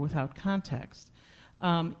nuance or without context.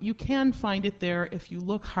 You can find it there if you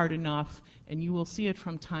look hard enough, and you will see it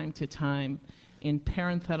from time to time in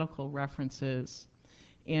parenthetical references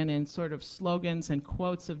and in sort of slogans and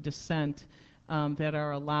quotes of dissent that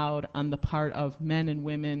are allowed on the part of men and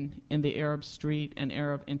women in the Arab street and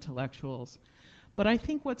Arab intellectuals. But I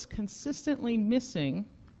think what's consistently missing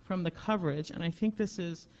from the coverage, and I think this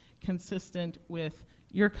is consistent with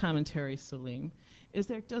your commentary, Salim, is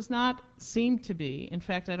there does not seem to be, in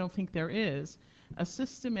fact, I don't think there is, a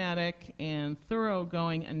systematic and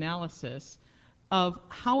thoroughgoing analysis of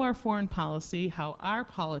how our foreign policy, how our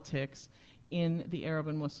politics in the Arab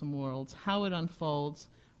and Muslim worlds, how it unfolds,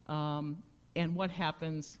 and what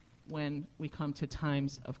happens when we come to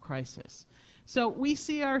times of crisis. So we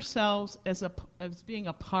see ourselves as being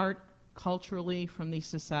apart culturally from these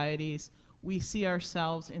societies. We see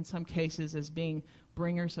ourselves in some cases as being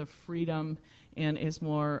bringers of freedom, and is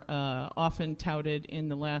more often touted in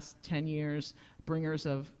the last 10 years, bringers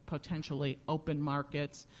of potentially open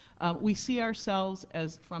markets. We see ourselves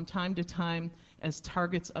as, from time to time, as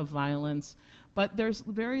targets of violence, but there's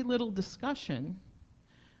very little discussion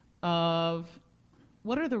of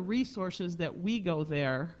what are the resources that we go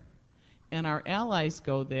there and our allies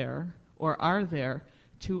go there or are there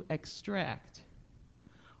to extract: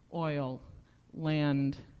 oil,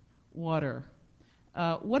 land, water.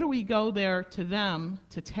 What do we go there to them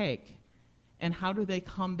to take, and how do they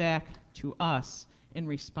come back to us in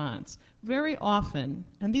response? Very often,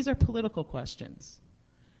 and these are political questions,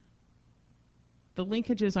 the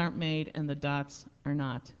linkages aren't made and the dots are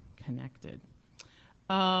not connected.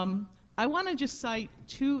 I want to just cite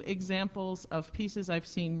two examples of pieces I've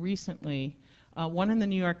seen recently, one in the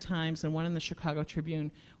New York Times and one in the Chicago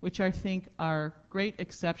Tribune, which I think are great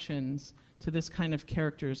exceptions to this kind of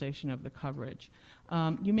characterization of the coverage.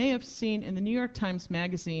 You may have seen in the New York Times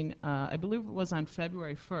Magazine, I believe it was on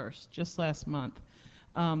February 1st, just last month,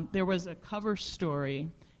 there was a cover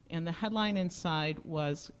story, and the headline inside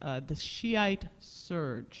was the Shiite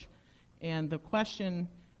surge. And the question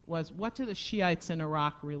was, what do the Shiites in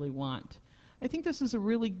Iraq really want? I think this is a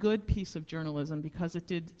really good piece of journalism because it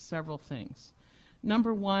did several things.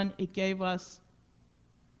 Number one, it gave us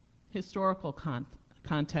historical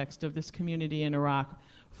context of this community in Iraq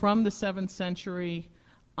from the 7th century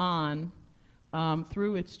on,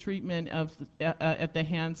 through its treatment of at the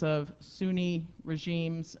hands of Sunni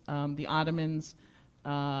regimes, the Ottomans,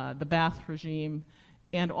 the Ba'ath regime,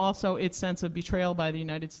 and also its sense of betrayal by the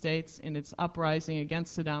United States in its uprising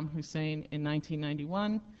against Saddam Hussein in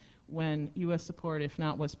 1991, when U.S. support, if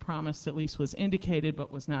not was promised, at least was indicated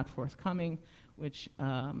but was not forthcoming, which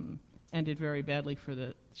ended very badly for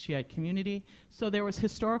the Shiite community. So there was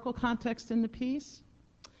historical context in the piece.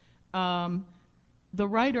 The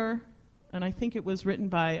writer, and I think it was written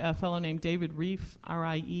by a fellow named David Rieff,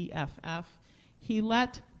 R-I-E-F-F, he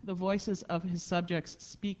let the voices of his subjects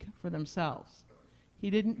speak for themselves. He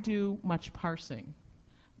didn't do much parsing.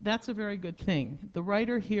 That's a very good thing. The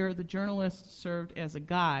writer here, the journalist, served as a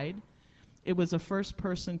guide. It was a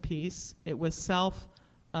first-person piece. It was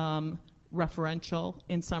self-referential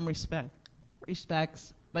in some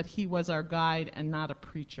respects, but he was our guide and not a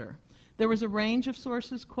preacher. There was a range of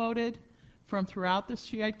sources quoted from throughout the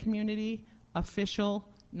Shiite community, official,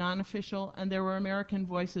 non-official, and there were American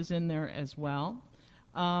voices in there as well.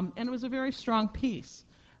 And it was a very strong piece.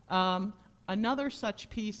 Another such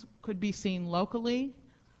piece could be seen locally.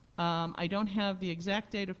 I don't have the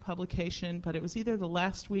exact date of publication, but it was either the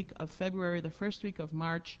last week of February, the first week of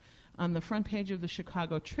March, on the front page of the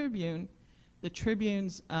Chicago Tribune. The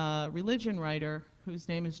Tribune's religion writer, whose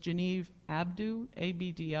name is Genevieve Abdo,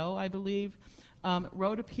 A-B-D-O, I believe,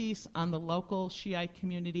 wrote a piece on the local Shiite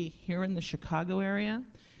community here in the Chicago area.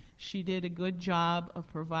 She did a good job of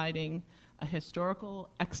providing a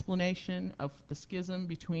historical explanation of the schism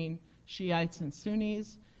between Shiites and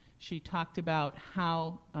Sunnis. She talked about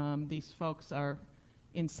how these folks are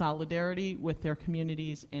in solidarity with their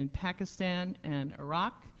communities in Pakistan and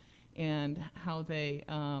Iraq, and how they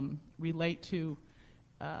relate to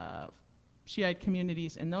Shiite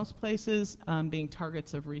communities in those places being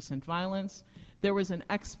targets of recent violence. There was an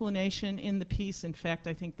explanation in the piece. In fact,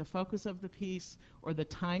 I think the focus of the piece, or the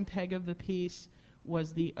time peg of the piece,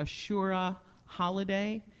 was the Ashura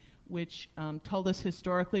holiday, which told us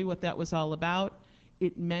historically what that was all about.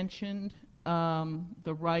 It mentioned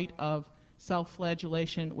the right of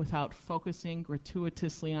self-flagellation without focusing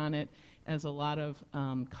gratuitously on it, as a lot of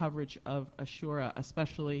coverage of Ashura,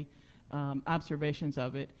 especially observations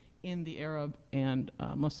of it, in the Arab and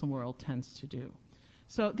Muslim world tends to do.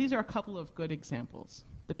 So these are a couple of good examples.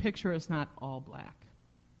 The picture is not all black.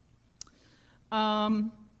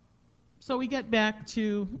 So we get back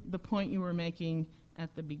to the point you were making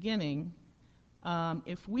at the beginning.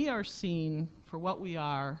 If we are seen for what we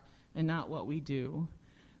are and not what we do,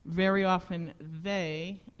 very often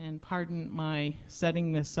they, and pardon my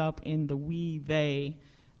setting this up in the we-they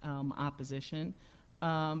opposition,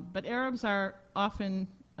 but Arabs are often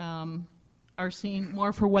are seen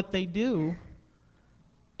more for what they do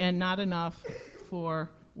and not enough for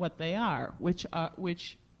what they are, which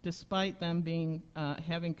despite them being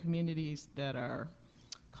having communities that are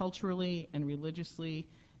culturally and religiously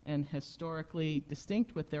and historically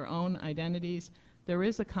distinct with their own identities, there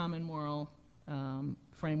is a common moral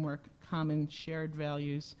framework, common shared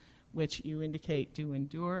values, which you indicate do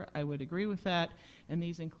endure. I would agree with that, and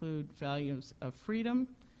these include values of freedom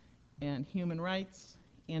and human rights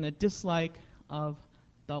and a dislike of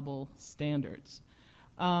double standards.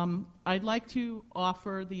 I'd like to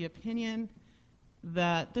offer the opinion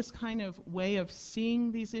that this kind of way of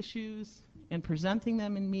seeing these issues and presenting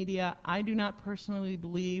them in media, I do not personally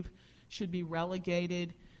believe should be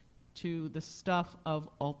relegated to the stuff of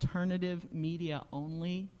alternative media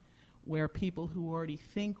only, where people who already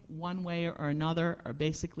think one way or another are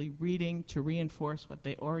basically reading to reinforce what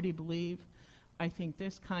they already believe. I think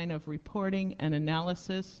this kind of reporting and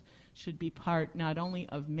analysis should be part not only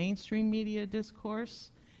of mainstream media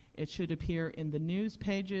discourse, it should appear in the news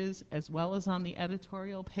pages as well as on the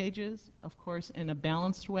editorial pages, of course in a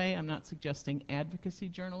balanced way. I'm not suggesting advocacy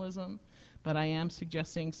journalism, but I am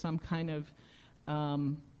suggesting some kind of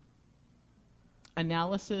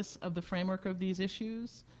analysis of the framework of these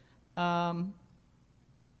issues. And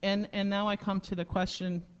now I come to the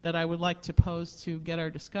question that I would like to pose to get our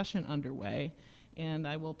discussion underway, and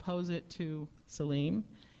I will pose it to Salim.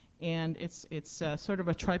 And it's sort of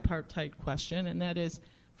a tripartite question, and that is,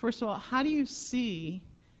 first of all, how do you see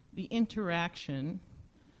the interaction,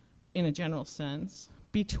 in a general sense,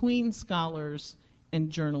 between scholars and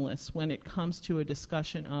journalists when it comes to a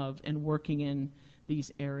discussion of and working in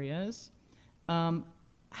these areas?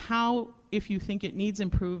 How, if you think it needs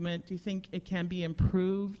improvement, do you think it can be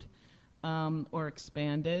improved or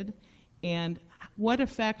expanded? And what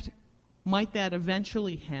effect might that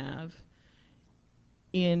eventually have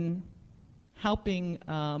in helping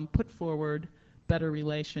put forward better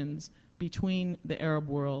relations between the Arab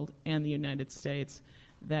world and the United States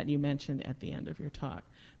that you mentioned at the end of your talk?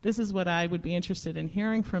 This is what I would be interested in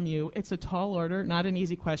hearing from you. It's a tall order, not an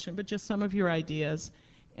easy question, but just some of your ideas.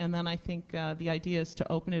 And then I think the idea is to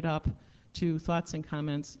open it up to thoughts and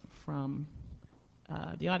comments from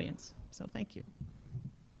the audience. So thank you.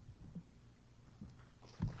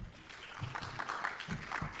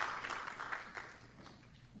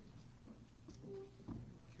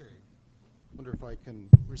 Okay. I wonder if I can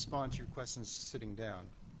respond to your questions sitting down.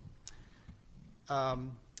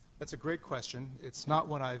 That's a great question. It's not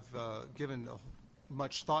one I've given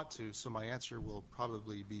much thought to, so my answer will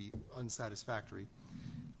probably be unsatisfactory.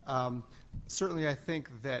 Certainly, I think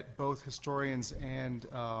that both historians and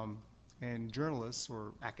journalists,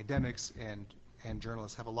 or academics and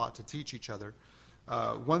journalists, have a lot to teach each other.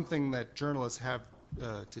 One thing that journalists have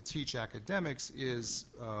to teach academics is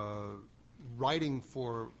writing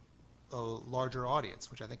for a larger audience,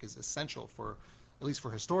 which I think is essential for, at least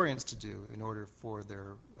for historians to do, in order for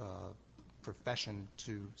their profession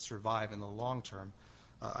to survive in the long term.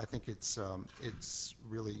 I think it's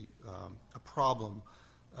really a problem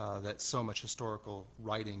that so much historical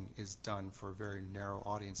writing is done for very narrow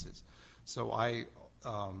audiences. So I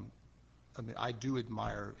mean, I do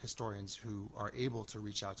admire historians who are able to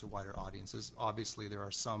reach out to wider audiences. Obviously, there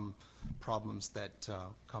are some problems that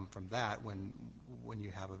come from that when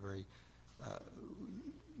you have a very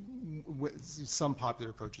some popular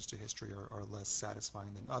approaches to history are less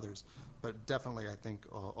satisfying than others. But definitely, I think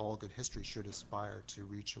all good history should aspire to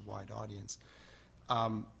reach a wide audience.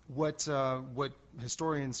 What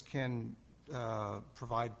historians can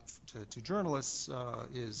provide to journalists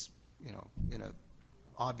is, you know, in an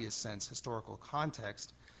obvious sense, historical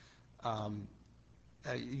context.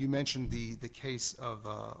 You mentioned the case of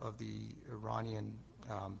the Iranian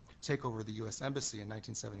takeover of the U.S. Embassy in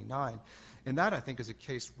 1979, and that, I think, is a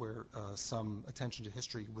case where some attention to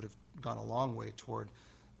history would have gone a long way toward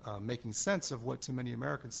making sense of what to many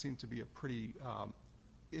Americans seemed to be a pretty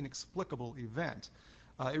inexplicable event.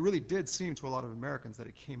 It really did seem to a lot of Americans that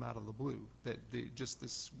it came out of the blue, that just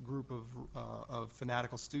this group of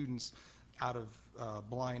fanatical students, out of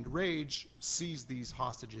blind rage, seized these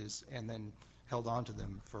hostages and then held on to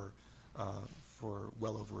them for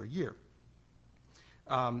well over a year.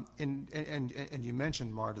 And you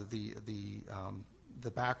mentioned, Marta, the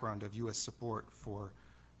background of U.S. support for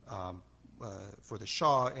the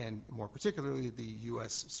Shah, and more particularly the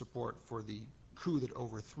U.S. support for the coup that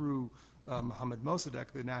overthrew Mohammad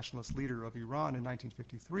Mossadegh, the nationalist leader of Iran, in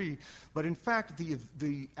 1953. But in fact,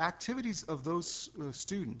 the activities of those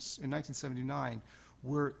students in 1979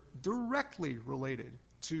 were directly related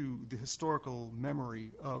to the historical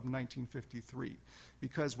memory of 1953.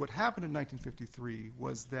 Because what happened in 1953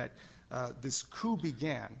 was that this coup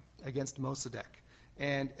began against Mossadegh.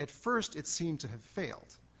 And at first, it seemed to have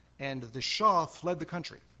failed. And the Shah fled the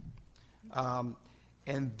country.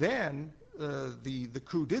 And then the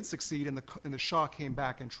coup did succeed, and the Shah came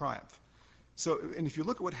back in triumph. So, and if you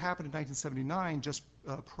look at what happened in 1979, just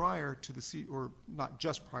prior to the or not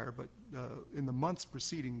just prior, but in the months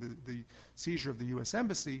preceding the seizure of the U.S.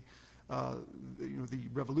 Embassy, the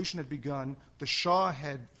revolution had begun. The Shah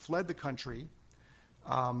had fled the country,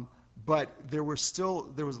 but there was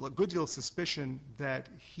a good deal of suspicion that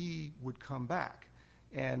he would come back.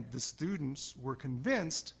 And the students were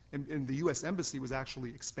convinced, and the U.S. Embassy was actually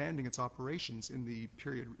expanding its operations in the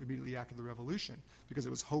period immediately after the revolution, because it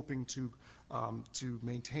was hoping to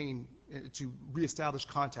reestablish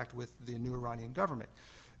contact with the new Iranian government.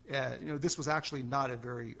 This was actually not a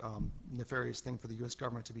very nefarious thing for the U.S.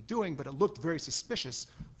 government to be doing, but it looked very suspicious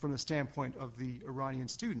from the standpoint of the Iranian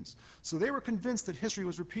students. So they were convinced that history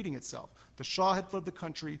was repeating itself. The Shah had fled the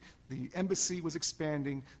country, the embassy was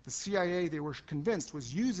expanding, the CIA, they were convinced,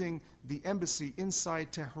 was using the embassy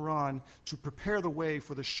inside Tehran to prepare the way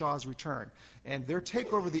for the Shah's return. And their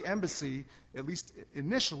takeover of the embassy, at least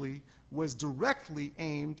initially, was directly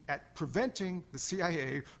aimed at preventing the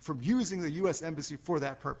CIA from using the U.S. Embassy for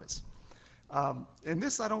that purpose. And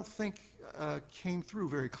this, I don't think, came through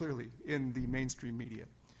very clearly in the mainstream media.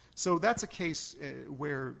 So that's a case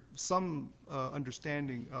where some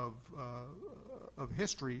understanding of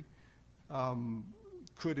history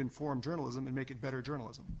could inform journalism and make it better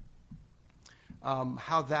journalism.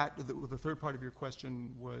 How that, the third part of your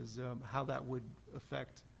question was how that would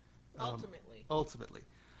affect ultimately.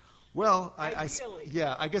 Well, I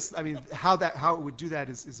guess, I mean, how it would do that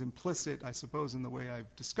is implicit, I suppose, in the way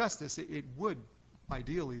I've discussed this. It would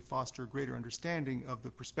ideally foster greater understanding of the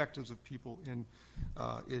perspectives of people in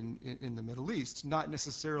the Middle East, not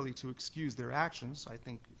necessarily to excuse their actions. I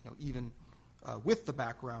think, even with the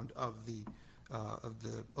background of the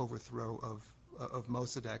overthrow of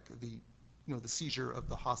Mossadegh, the seizure of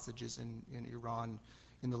the hostages in Iran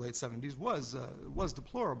in the late 70s was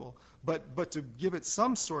deplorable, but to give it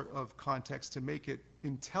some sort of context to make it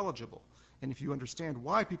intelligible. And if you understand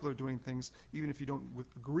why people are doing things, even if you don't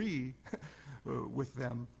agree with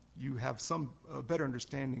them, you have some better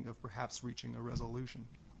understanding of perhaps reaching a resolution.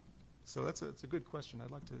 So it's a good question.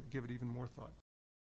 I'd like to give it even more thought.